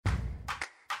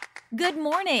Good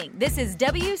morning. This is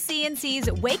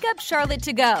WCNC's Wake Up Charlotte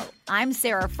to Go. I'm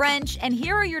Sarah French, and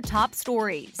here are your top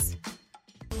stories.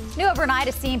 New overnight,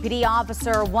 a CMPD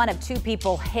officer, one of two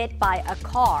people hit by a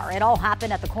car. It all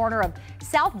happened at the corner of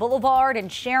South Boulevard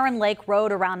and Sharon Lake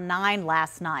Road around 9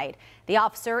 last night. The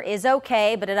officer is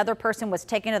okay, but another person was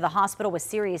taken to the hospital with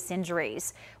serious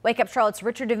injuries. Wake Up Charlotte's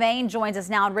Richard Devane joins us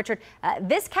now. And Richard,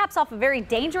 this caps off a very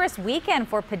dangerous weekend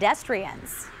for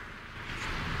pedestrians.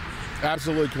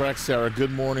 Absolutely correct, Sarah. Good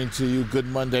morning to you. Good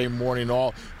Monday morning,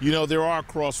 all. You know, there are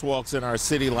crosswalks in our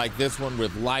city like this one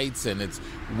with lights and it's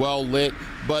well lit,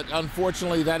 but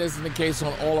unfortunately that isn't the case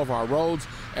on all of our roads.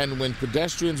 And when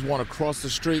pedestrians want to cross the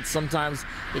street, sometimes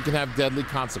it can have deadly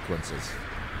consequences.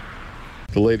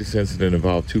 The latest incident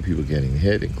involved two people getting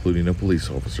hit, including a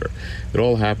police officer. It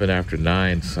all happened after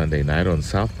 9 Sunday night on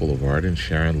South Boulevard and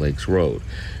Sharon Lakes Road.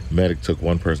 Medic took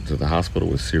one person to the hospital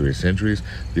with serious injuries.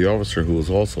 The officer, who was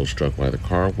also struck by the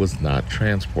car, was not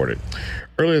transported.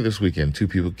 Earlier this weekend, two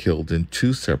people killed in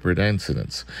two separate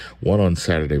incidents. One on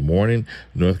Saturday morning,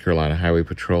 North Carolina Highway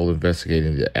Patrol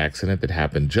investigating the accident that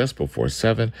happened just before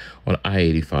 7 on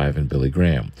I-85 in Billy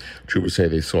Graham. Troopers say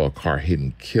they saw a car hit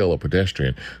and kill a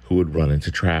pedestrian who would run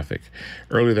into traffic.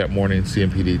 Earlier that morning,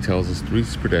 CMPD tells us 3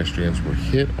 pedestrians were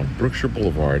hit on Brookshire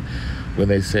Boulevard. When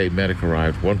they say medic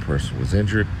arrived, one person was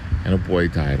injured and a boy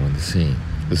died on the scene.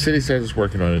 The city says it's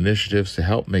working on initiatives to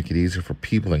help make it easier for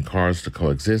people and cars to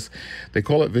coexist. They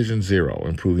call it Vision Zero,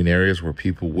 improving areas where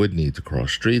people would need to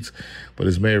cross streets. But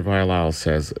as Mayor Vialalles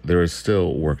says, there is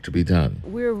still work to be done.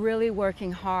 We're really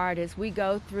working hard as we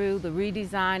go through the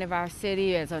redesign of our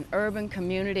city as an urban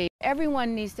community.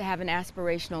 Everyone needs to have an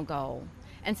aspirational goal.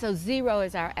 And so zero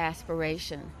is our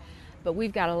aspiration. But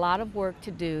we've got a lot of work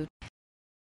to do.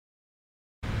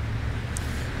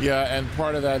 Yeah, and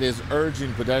part of that is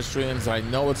urging pedestrians, I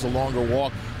know it's a longer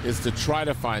walk, is to try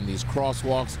to find these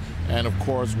crosswalks and, of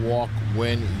course, walk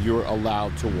when you're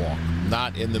allowed to walk,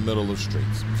 not in the middle of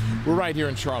streets. We're right here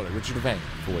in Charlotte. Richard Devane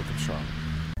for Wake Up Charlotte.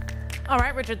 All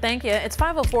right, Richard, thank you. It's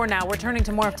 5:04 now. We're turning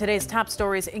to more of today's top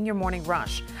stories in your morning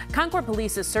rush. Concord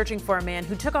police is searching for a man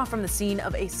who took off from the scene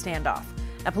of a standoff.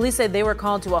 Now, police say they were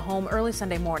called to a home early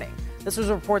Sunday morning. This was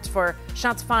reports for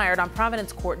shots fired on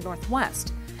Providence Court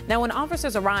Northwest. Now, when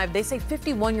officers arrived, they say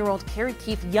 51-year-old Kerry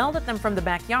Keith yelled at them from the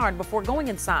backyard before going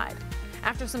inside.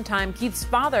 After some time, Keith's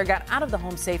father got out of the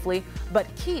home safely, but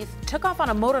Keith took off on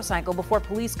a motorcycle before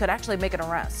police could actually make an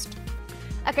arrest.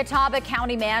 A Catawba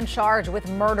County man charged with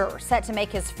murder set to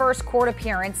make his first court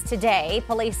appearance today.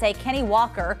 Police say Kenny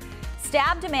Walker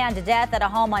stabbed a man to death at a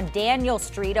home on Daniel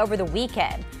Street over the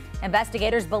weekend.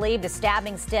 Investigators believe the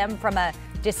stabbing stemmed from a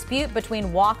dispute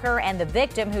between Walker and the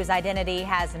victim, whose identity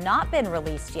has not been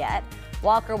released yet.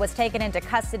 Walker was taken into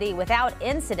custody without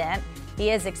incident.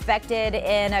 He is expected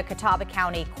in a Catawba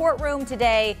County courtroom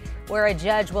today, where a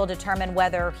judge will determine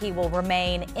whether he will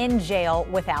remain in jail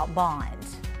without bond.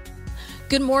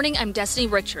 Good morning, I'm Destiny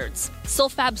Richards.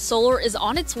 Silfab Solar is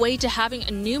on its way to having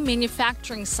a new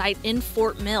manufacturing site in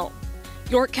Fort Mill.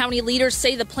 York County leaders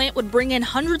say the plant would bring in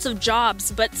hundreds of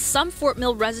jobs, but some Fort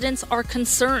Mill residents are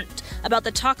concerned about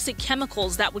the toxic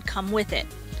chemicals that would come with it.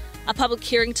 A public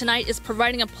hearing tonight is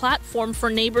providing a platform for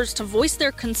neighbors to voice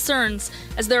their concerns,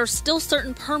 as there are still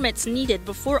certain permits needed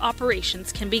before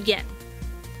operations can begin.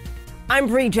 I'm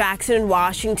Bree Jackson in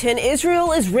Washington.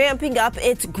 Israel is ramping up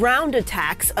its ground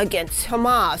attacks against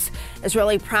Hamas.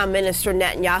 Israeli Prime Minister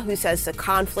Netanyahu says the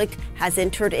conflict has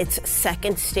entered its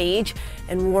second stage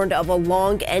and warned of a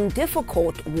long and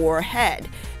difficult war ahead.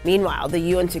 Meanwhile, the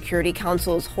UN Security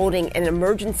Council is holding an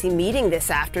emergency meeting this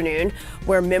afternoon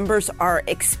where members are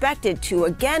expected to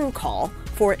again call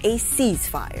for a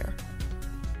ceasefire.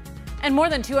 And more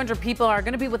than 200 people are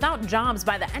going to be without jobs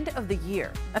by the end of the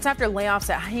year. That's after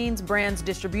layoffs at Hanes Brands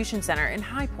Distribution Center in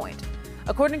High Point.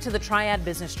 According to the Triad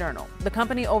Business Journal, the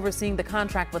company overseeing the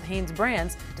contract with Hanes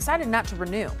Brands decided not to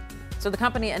renew. So the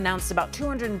company announced about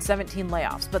 217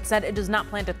 layoffs, but said it does not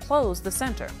plan to close the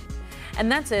center.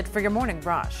 And that's it for your Morning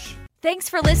Rush. Thanks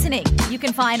for listening. You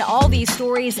can find all these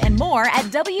stories and more at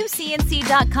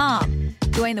WCNC.com.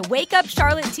 Join the Wake Up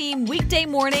Charlotte team weekday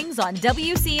mornings on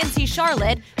WCNC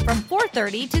Charlotte from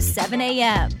 4:30 to 7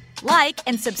 a.m. Like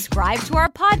and subscribe to our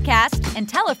podcast and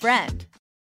tell a friend.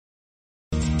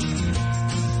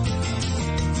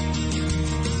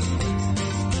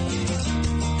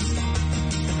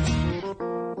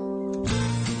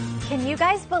 Can you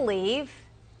guys believe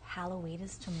Halloween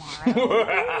is tomorrow?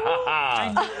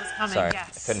 I knew it was coming, Sorry,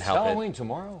 yes. I couldn't help Halloween it.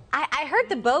 tomorrow? I heard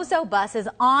the Bozo bus is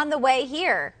on the way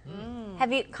here.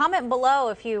 Have you comment below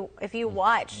if you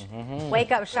watch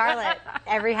Wake Up Charlotte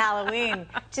every Halloween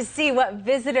to see what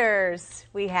visitors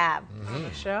we have.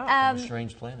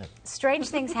 Strange planet. Strange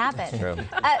things happen.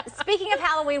 Speaking of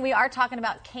Halloween, we are talking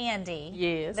about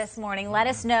candy this morning. Let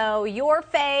us know your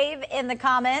fave in the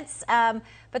comments.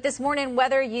 But this morning,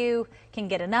 whether you can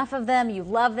get enough of them, you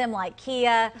love them like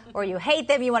Kia, or you hate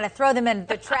them, you want to throw them in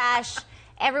the trash,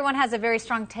 everyone has a very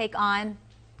strong take on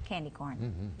candy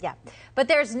corn. Yeah. But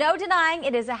there's no denying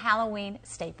it is a Halloween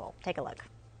staple. Take a look.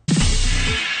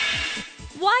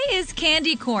 Why is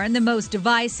candy corn the most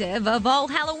divisive of all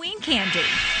Halloween candy?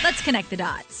 Let's connect the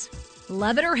dots.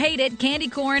 Love it or hate it, candy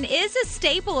corn is a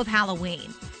staple of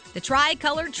Halloween. The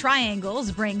tri-colored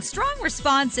triangles bring strong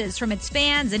responses from its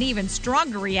fans and even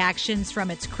stronger reactions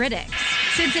from its critics.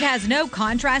 Since it has no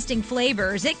contrasting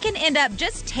flavors, it can end up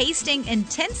just tasting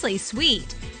intensely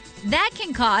sweet. That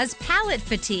can cause palate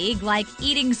fatigue, like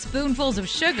eating spoonfuls of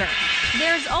sugar.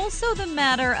 There's also the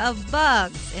matter of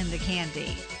bugs in the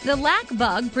candy. The lac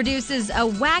bug produces a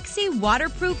waxy,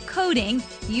 waterproof coating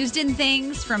used in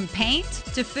things from paint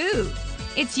to food.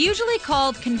 It's usually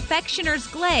called confectioner's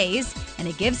glaze, and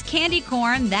it gives candy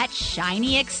corn that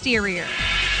shiny exterior.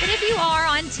 But if you are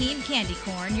on Team Candy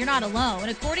Corn, you're not alone.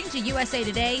 According to USA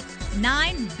Today,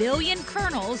 9 billion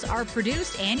kernels are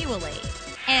produced annually.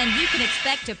 And you can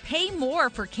expect to pay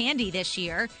more for candy this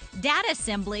year. Data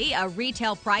Assembly, a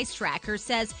retail price tracker,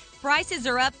 says prices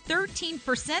are up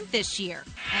 13% this year.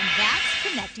 And that's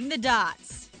connecting the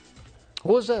dots.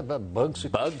 What was that about bugs?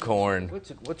 Bug corn.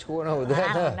 What's going on with that?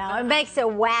 I don't know. It makes it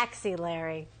waxy,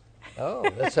 Larry. Oh,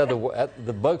 that's how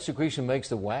the bug secretion makes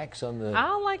the wax on the... I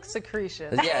don't like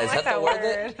secretion. Yeah, is that the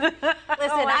word?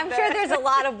 Listen, I'm sure there's a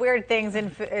lot of weird things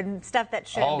in stuff that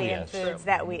shouldn't be in foods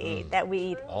that we eat.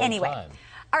 All anyway. the time.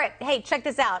 All right, hey, check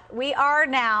this out. We are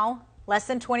now less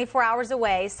than 24 hours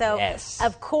away. So,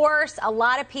 of course, a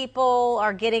lot of people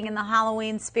are getting in the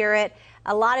Halloween spirit.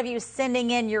 A lot of you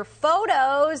sending in your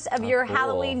photos of your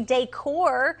Halloween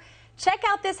decor. Check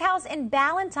out this house in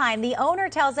Ballantyne. The owner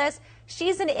tells us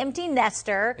she's an empty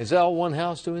nester. Is that all one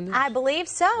house doing this? I believe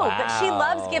so, but she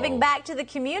loves giving back to the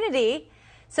community.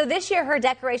 So this year her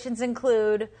decorations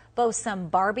include both some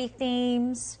Barbie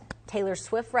themes, Taylor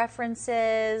Swift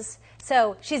references.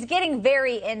 So she's getting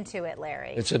very into it,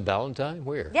 Larry. It's in Ballantyne?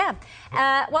 Where? Yeah.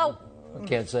 Well, I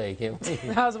can't say, can't we?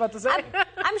 I was about to say.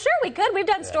 I'm sure we could. We've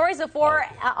done stories before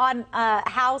on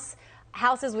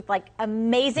houses with like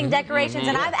amazing decorations,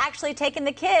 and I've actually taken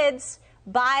the kids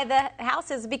by the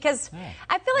houses because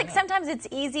I feel like sometimes it's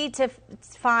easy to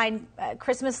find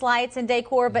Christmas lights and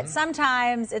decor, but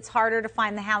sometimes it's harder to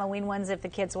find the Halloween ones if the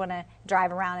kids want to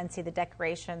drive around and see the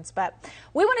decorations. But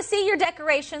we want to see your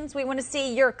decorations. We want to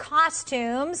see your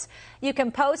costumes. You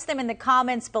can post them in the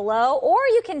comments below, or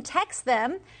you can text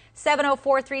them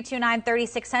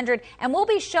 704-329-3600, and we'll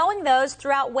be showing those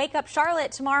throughout Wake Up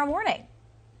Charlotte tomorrow morning.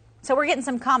 So we're getting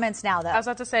some comments now, though. I was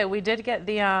about to say, we did get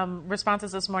the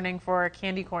responses this morning for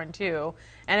candy corn, too.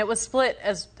 And it was split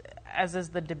as is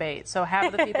the debate. So half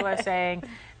of the people are saying,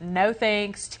 no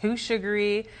thanks, too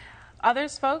sugary.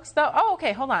 Others, folks, though,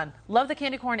 hold on. Love the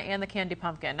candy corn and the candy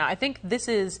pumpkin. Now, I think this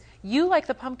is, you like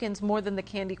the pumpkins more than the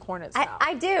candy corn itself.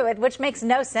 I do, which makes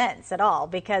no sense at all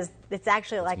because it's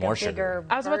actually like a bigger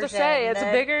I was about to say, it's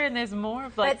bigger and there's more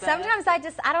of like But sometimes I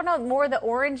don't know, more the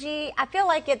orangey. I feel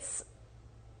like it's,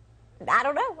 I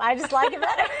don't know. I just like it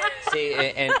better. See,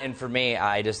 and for me,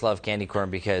 I just love candy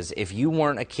corn because if you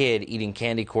weren't a kid eating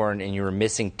candy corn and you were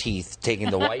missing teeth,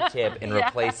 taking the white tip and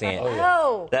replacing it,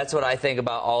 that's what I think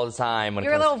about all the time. When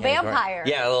You're it comes a little to candy vampire. Corn.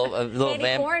 Yeah, a little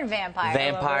candy corn vampire.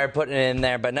 Vampire putting it in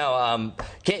there. But no,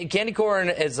 candy corn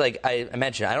is like I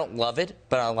mentioned, I don't love it,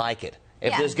 but I like it.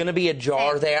 If there's going to be a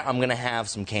jar there, I'm going to have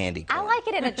some candy corn. I like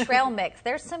it in a trail mix.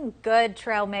 There's some good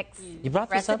trail mix You brought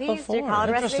this recipes. up before.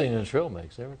 Interesting in a trail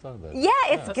mix. Never thought about it. Yeah,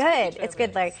 it's good. It's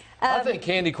good, Larry. I think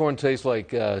candy corn tastes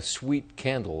like sweet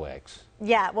candle wax.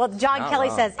 Yeah, well, John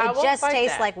Kelly says it just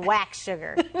tastes like wax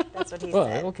sugar. That's what he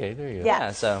said. Okay, there you go.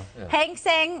 Yeah, so. Hank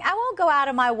saying, I won't go out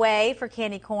of my way for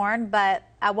candy corn, but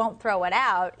I won't throw it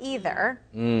out either.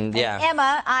 And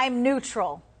Emma, I'm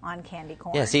neutral on candy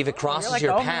corn. Yeah, see, if it crosses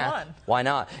your path, why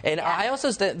not? And I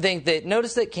also think that,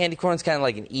 notice that candy corn is kind of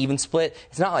like an even split.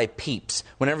 It's not like Peeps.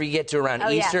 Whenever you get to around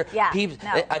Easter, Peeps,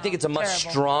 I think it's a much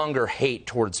stronger hate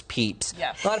towards Peeps.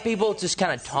 Yes. A lot of people just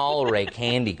kind of tolerate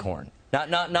candy corn.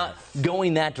 Not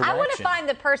going that direction. I want to find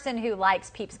the person who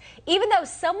likes Peeps. Even though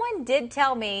someone did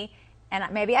tell me,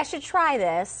 and maybe I should try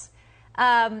this,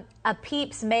 a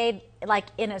Peeps made like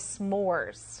in a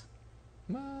s'mores.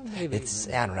 Maybe. It's,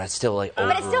 I don't know, it's still like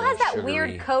but it still has that sugary.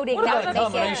 weird coating. What that about a would make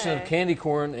combination of candy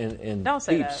corn and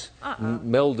Peeps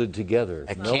melded together?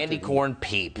 A candy corn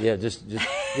Peep. Yeah, just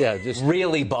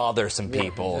really bother some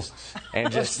people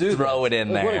and just throw it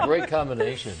in there. What a great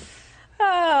combination.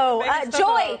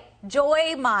 Oh,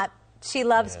 Joy Mott. She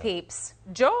loves Peeps.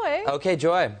 Joy. Okay,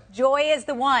 Joy. Joy is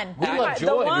the one. We love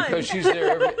Joy because she's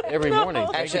there every morning.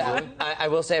 Actually, I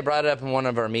will say I brought it up in one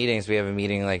of our meetings. We have a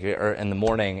meeting in the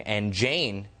morning, and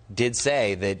Jane did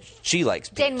say that she likes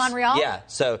Peeps. Jane Monreal? Yeah,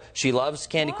 so she loves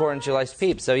candy corn and she likes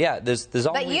Peeps. So yeah, there's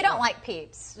all. But you don't like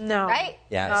Peeps. No. Right?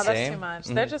 Yeah, no, same. that's too much.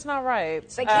 They're just not right.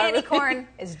 But candy corn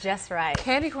is just right.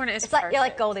 Candy corn is it's like you're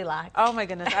like Goldilocks. Oh my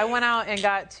goodness. I went out and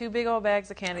got 2 big old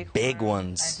bags of candy corn. Big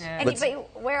ones. And but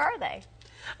where are they?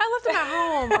 I left them at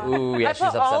home. Ooh, yeah, I she's put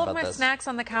upset all about of my this. snacks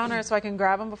on the counter so I can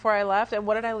grab them before I left. And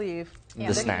what did I leave?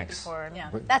 The snacks. Yeah,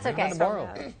 that's okay.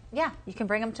 Tomorrow. Yeah, you can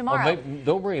bring them Or tomorrow. maybe,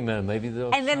 don't bring them in. Maybe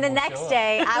they'll. And then the next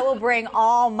day, I will bring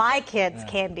all my kids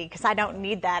candy because I don't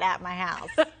need that at my house.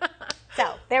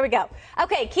 So there we go.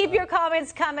 Okay, keep your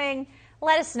comments coming.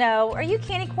 Let us know. Are you a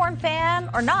candy corn fan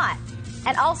or not?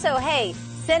 And also, hey,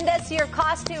 send us your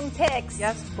costume pics.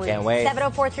 Yes, please. Can't wait.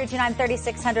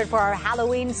 704-329-3600 for our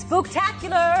Halloween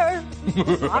spooktacular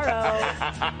tomorrow.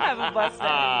 Have a blessed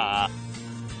day.